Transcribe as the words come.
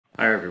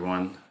Hi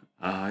everyone.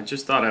 I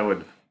just thought I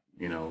would,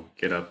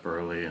 get up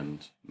early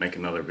and make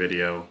another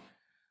video.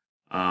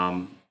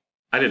 Um,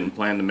 I didn't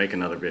plan to make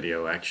another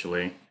video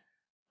actually,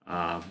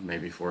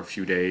 maybe for a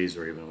few days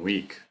or even a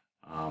week.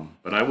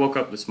 But I woke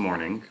up this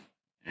morning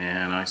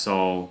and I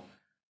saw,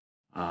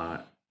 uh,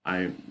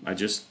 I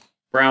just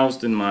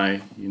browsed in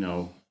my,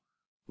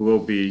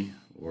 Huobi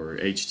or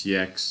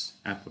HTX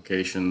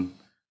application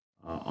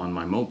on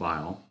my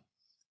mobile.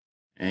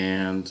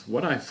 And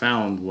what I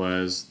found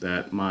was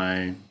that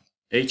my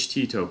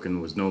HT token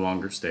was no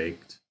longer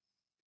staked.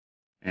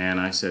 And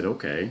I said,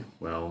 okay,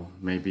 well,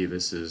 maybe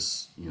this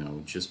is,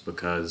 just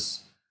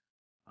because,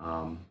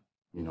 um,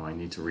 I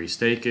need to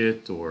restake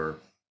it or,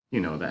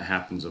 that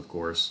happens, of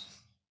course.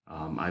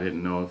 I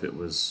didn't know if it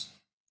was,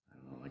 I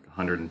don't know, like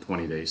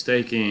 120-day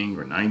staking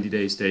or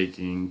 90-day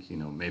staking.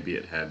 Maybe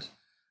it had,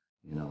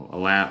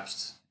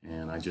 elapsed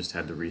and I just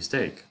had to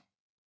restake.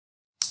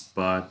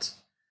 But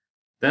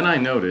then I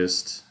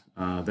noticed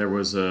there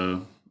was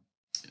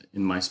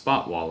in my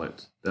spot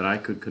wallet that I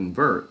could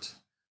convert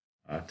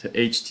to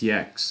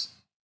HTX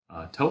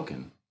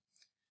token.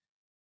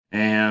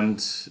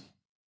 And,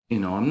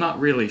 I'm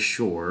not really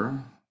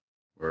sure,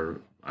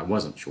 or I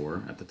wasn't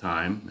sure at the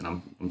time,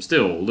 and I'm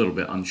still a little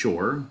bit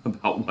unsure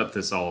about what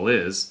this all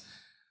is.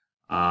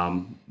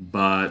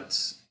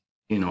 But,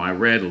 I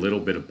read a little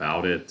bit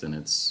about it, and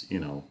it's,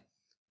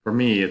 for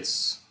me,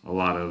 it's a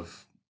lot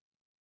of,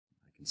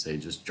 I can say,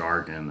 just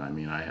jargon. I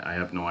mean, I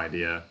have no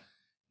idea,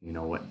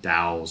 what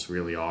DAOs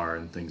really are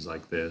and things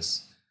like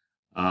this.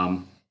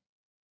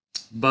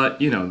 But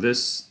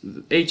this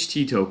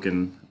HT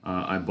token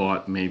I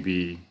bought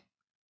maybe,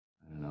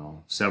 I don't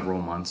know,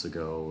 several months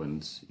ago,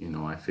 and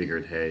I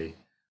figured, hey,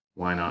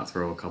 why not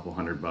throw a couple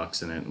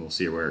 $100 in it and we'll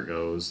see where it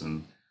goes.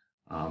 And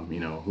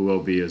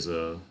Huobi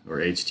or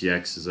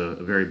HTX is a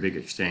very big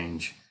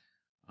exchange.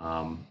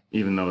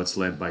 Even though it's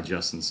led by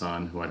Justin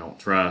Sun, who I don't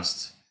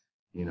trust,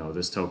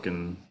 this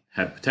token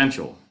had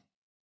potential.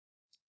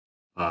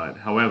 But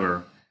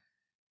however,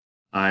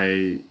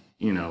 I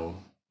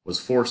was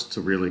forced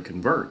to really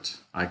convert.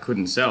 I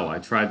couldn't sell. I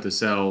tried to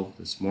sell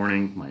this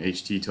morning my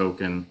HT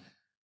token,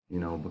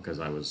 because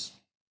I was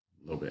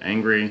a little bit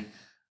angry,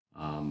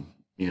 and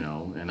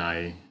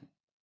I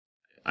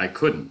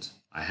couldn't.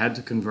 I had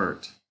to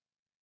convert.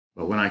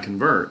 But when I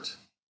converted,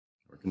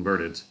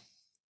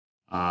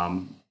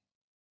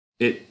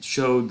 it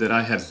showed that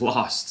I had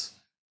lost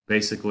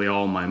basically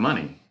all my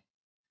money.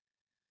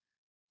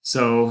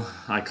 So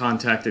I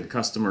contacted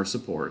customer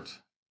support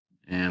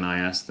and I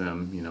asked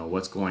them,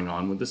 what's going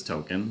on with this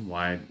token?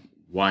 Why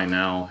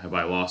now have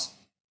I lost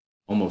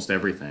almost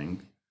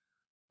everything?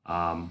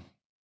 And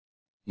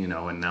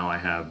now I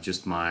have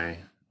just my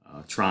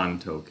Tron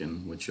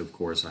token, which of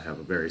course I have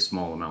a very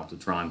small amount of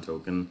Tron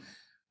token.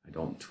 I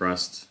don't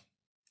trust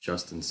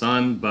Justin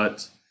Sun,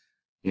 but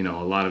a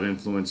lot of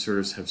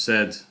influencers have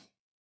said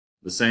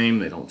the same.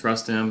 They don't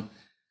trust him.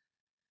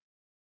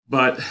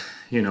 But,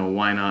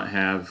 why not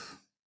have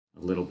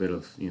a little bit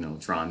of,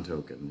 Tron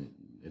token?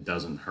 It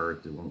doesn't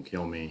hurt. It won't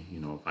kill me.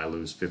 If I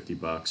lose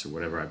 $50 or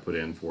whatever I put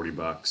in,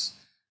 $40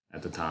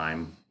 at the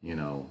time,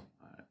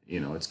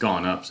 it's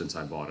gone up since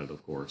I bought it,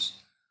 of course.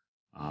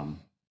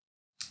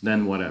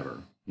 Then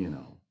whatever,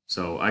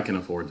 so I can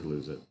afford to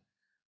lose it.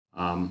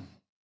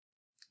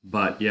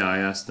 But yeah, I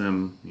asked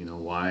them,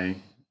 why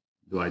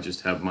do I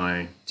just have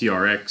my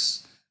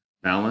TRX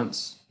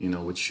balance,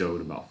 which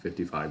showed about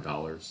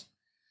 $55.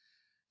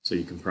 So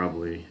you can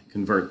probably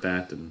convert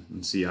that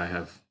and see I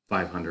have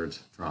 500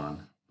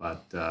 Tron.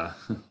 But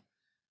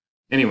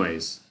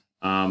anyways,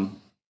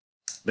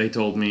 they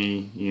told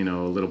me, a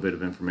little bit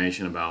of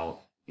information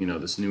about,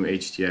 this new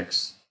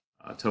HTX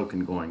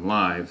token going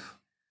live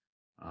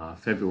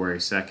February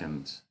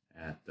 2nd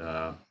at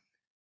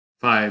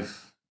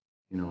 5,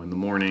 in the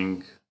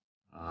morning,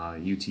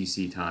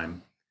 UTC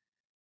time.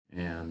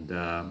 And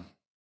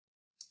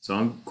so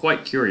I'm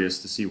quite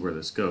curious to see where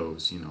this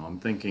goes. I'm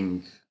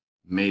thinking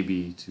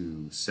maybe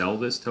to sell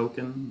this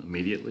token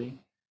immediately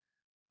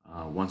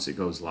once it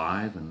goes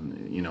live.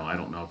 And, I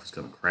don't know if it's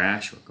going to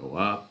crash or go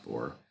up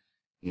or,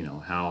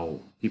 how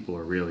people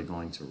are really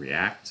going to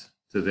react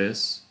to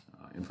this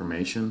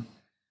information.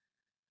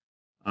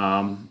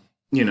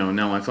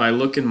 Now if I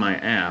look in my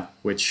app,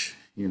 which,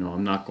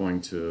 I'm not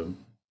going to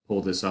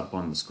pull this up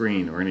on the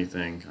screen or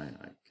anything,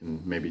 I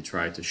can maybe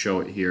try to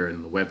show it here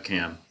in the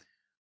webcam.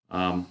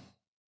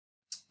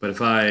 But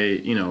if I,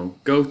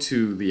 go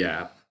to the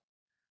app,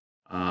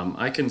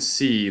 I can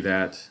see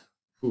that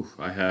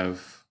I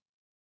have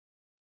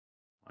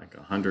like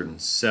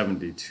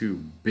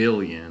 172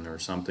 billion or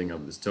something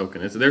of this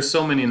token. There's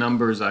so many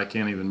numbers I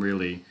can't even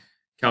really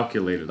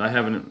calculate it. I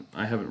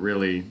haven't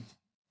really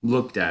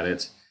looked at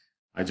it.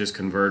 I just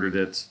converted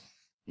it.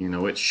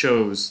 It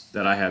shows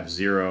that I have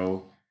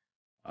 0.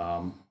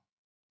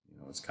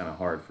 It's kind of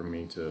hard for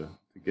me to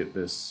get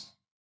this,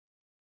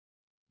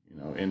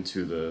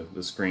 into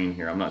the screen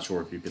here. I'm not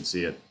sure if you can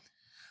see it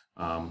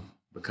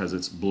because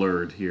it's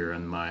blurred here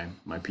in my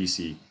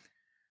PC.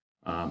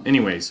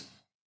 Anyways,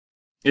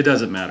 it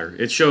doesn't matter.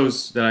 It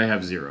shows that I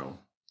have 0.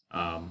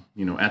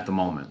 at the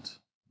moment.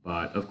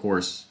 But of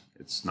course,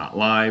 it's not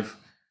live.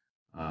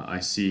 I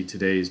see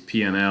today's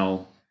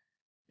P&L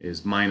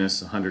is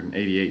minus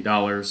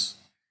 $188,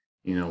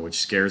 which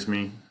scares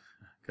me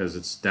because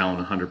it's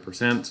down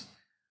 100%.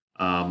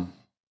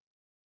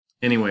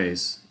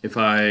 Anyways, if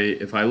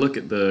I look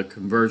at the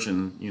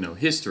conversion,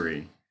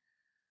 history,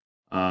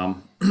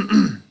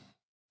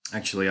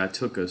 actually I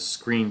took a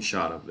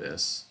screenshot of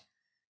this,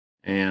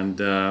 and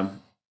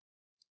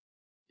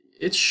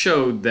it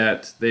showed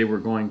that they were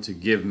going to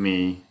give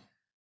me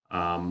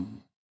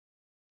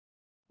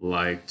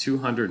like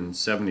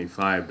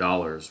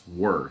 $275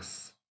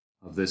 worth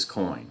of this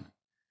coin.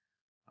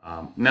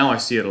 Now I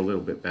see it a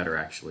little bit better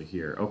actually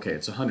here. Okay,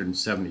 it's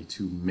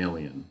 172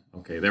 million.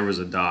 Okay, there was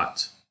a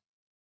dot,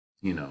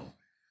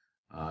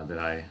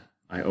 that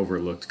I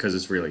overlooked because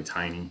it's really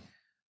tiny.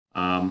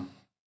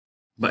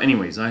 But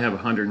anyways, I have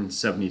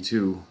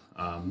 172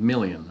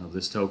 million of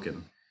this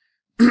token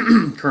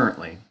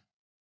currently.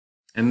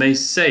 And they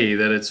say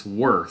that it's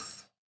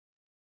worth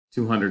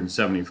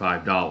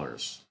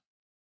 $275,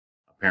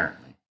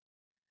 apparently.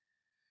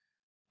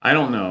 I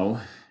don't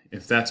know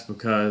if that's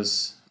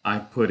because I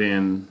put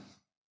in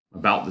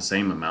about the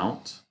same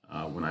amount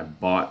when I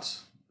bought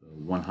the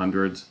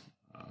 100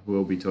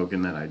 Huobi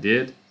token that I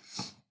did.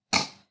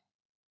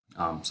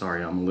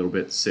 Sorry, I'm a little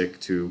bit sick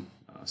too,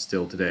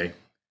 still today.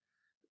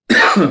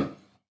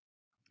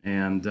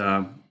 And,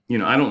 I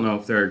don't know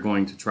if they're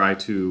going to try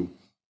to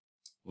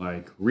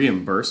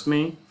reimburse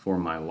me for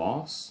my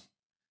loss,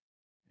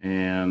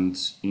 and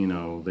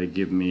they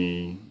give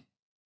me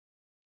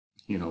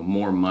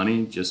more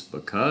money just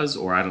because,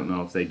 or I don't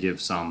know if they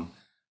give some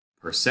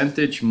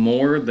percentage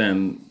more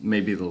than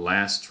maybe the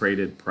last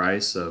traded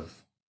price of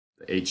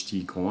the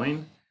HT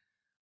coin,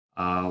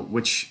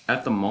 which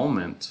at the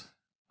moment,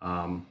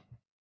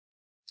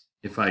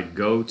 if I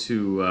go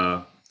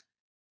to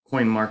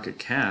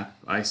CoinMarketCap,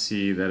 I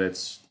see that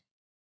it's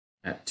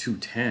at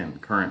 210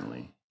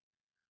 currently.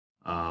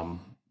 And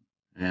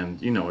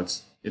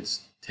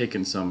it's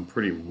taken some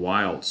pretty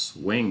wild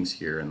swings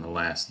here in the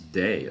last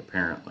day,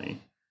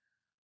 apparently.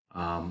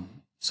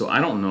 So I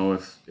don't know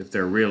if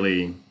they're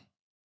really,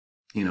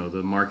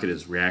 the market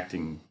is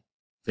reacting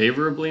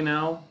favorably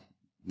now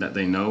that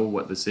they know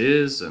what this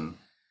is. And,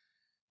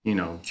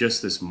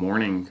 just this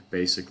morning,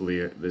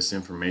 basically, this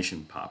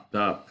information popped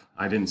up.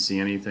 I didn't see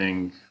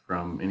anything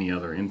from any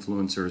other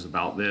influencers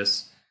about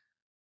this.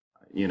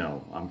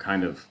 I'm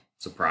kind of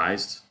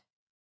surprised.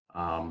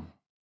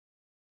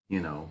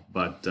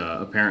 But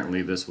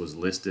apparently this was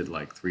listed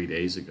like 3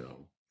 days ago.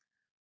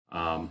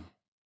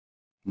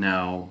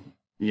 Now,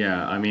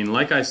 yeah, I mean,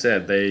 like I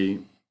said,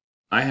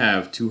 I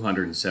have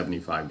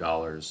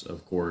 $275,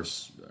 of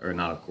course, or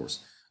not of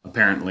course,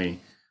 apparently,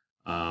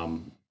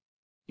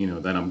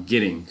 that I'm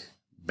getting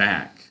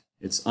back.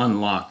 It's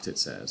unlocked, it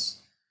says.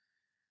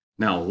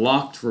 Now,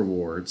 locked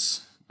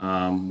rewards,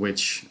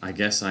 which I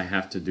guess I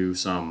have to do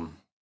some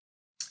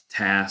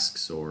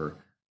tasks, or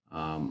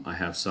I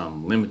have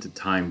some limited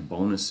time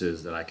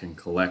bonuses that I can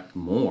collect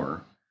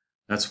more.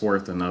 That's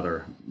worth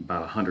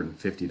about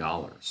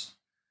 $150.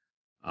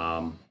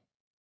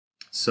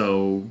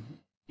 So,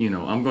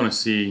 I'm going to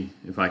see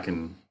if I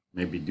can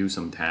maybe do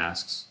some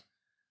tasks.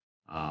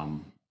 I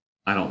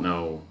don't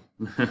know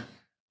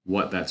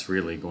what that's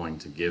really going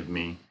to give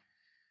me.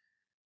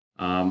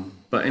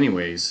 But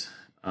anyways,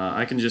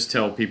 I can just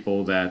tell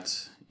people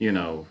that,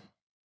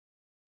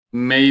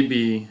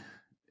 maybe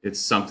it's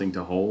something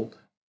to hold.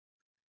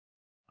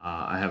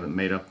 I haven't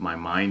made up my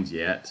mind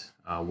yet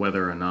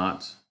whether or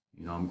not,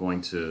 I'm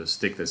going to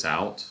stick this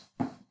out,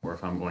 or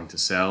if I'm going to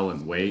sell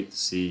and wait,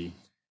 see,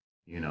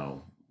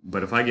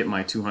 But if I get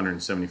my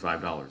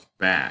 $275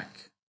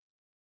 back,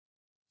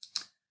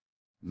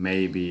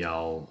 maybe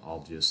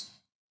I'll just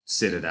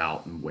sit it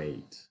out and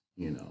wait.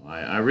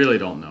 I really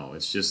don't know.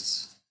 It's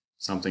just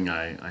something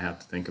I have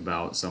to think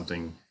about,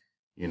 something,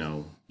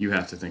 you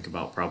have to think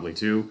about probably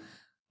too.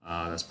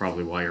 That's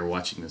probably why you're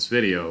watching this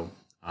video.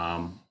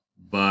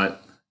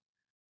 But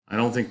I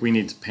don't think we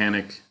need to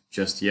panic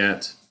just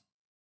yet.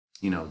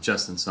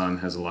 Justin Sun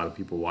has a lot of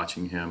people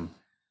watching him.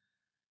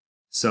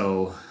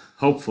 So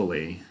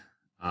hopefully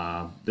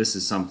this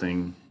is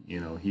something,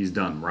 he's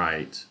done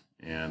right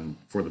and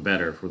for the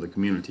better for the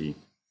community,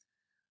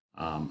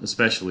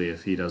 especially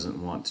if he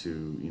doesn't want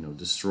to,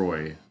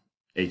 destroy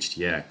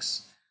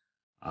HTX.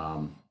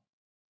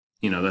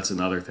 That's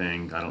another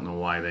thing. I don't know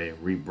why they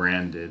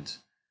rebranded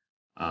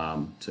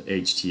to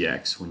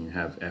HTX when you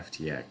have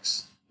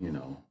FTX.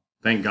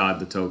 Thank God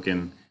the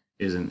token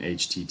isn't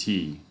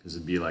HTT, because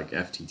it'd be like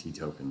FTT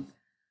token.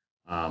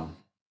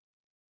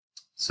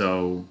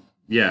 So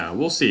yeah,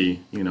 we'll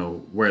see,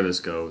 where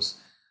this goes.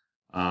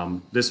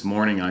 This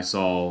morning I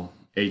saw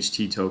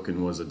HT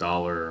token was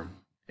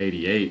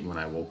 $1.88 when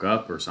I woke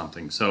up or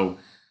something. So,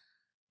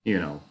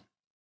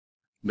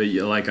 but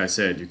like I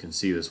said, you can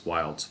see this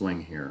wild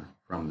swing here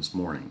from this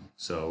morning.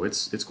 So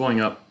it's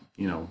going up,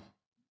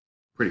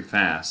 pretty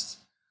fast.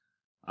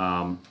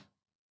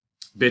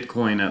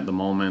 Bitcoin at the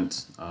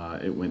moment,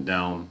 it went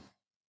down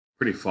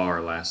pretty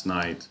far last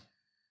night.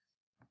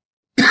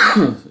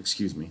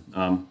 Excuse me.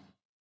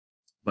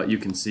 But you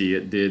can see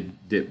it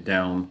did dip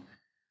down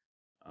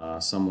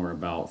somewhere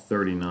about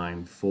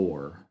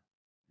 39.4,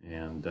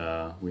 and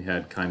we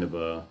had kind of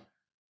a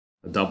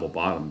double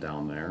bottom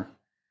down there.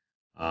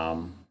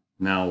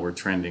 Now we're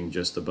trending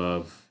just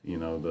above,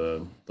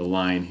 the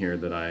line here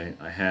that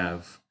I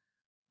have,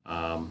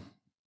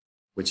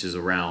 which is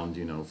around,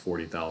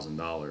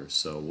 $40,000.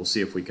 So we'll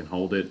see if we can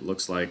hold it.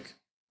 Looks like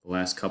the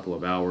last couple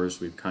of hours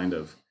we've kind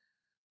of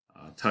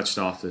touched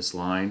off this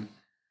line.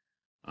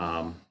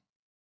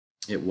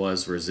 It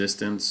was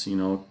resistance,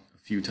 a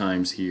few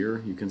times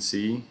here, you can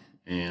see,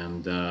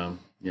 and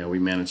yeah, we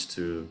managed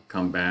to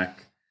come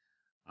back.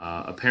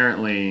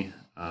 Apparently,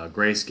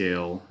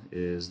 Grayscale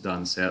is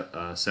done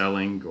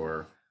selling,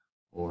 or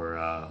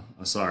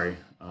sorry,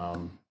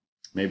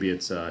 maybe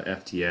it's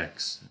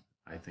FTX.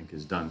 I think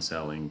is done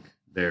selling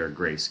their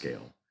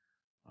Grayscale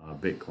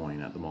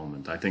Bitcoin at the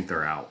moment. I think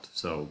they're out.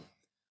 So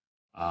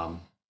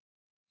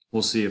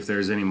we'll see if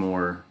there's any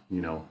more,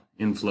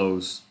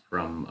 inflows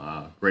from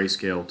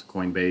Grayscale to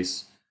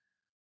Coinbase.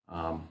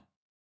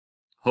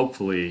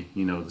 Hopefully,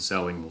 the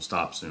selling will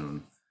stop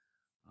soon.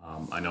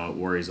 I know it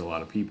worries a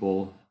lot of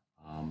people.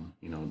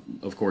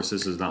 Of course,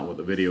 this is not what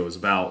the video is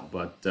about,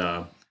 but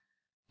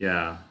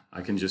yeah,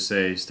 I can just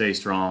say stay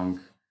strong.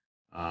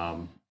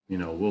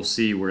 We'll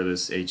see where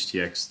this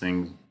HTX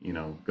thing,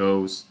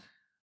 goes.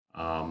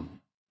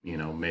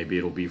 Maybe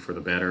it'll be for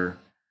the better.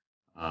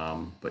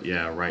 But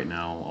yeah, right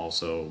now,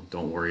 also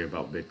don't worry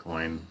about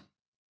Bitcoin.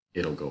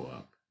 It'll go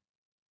up.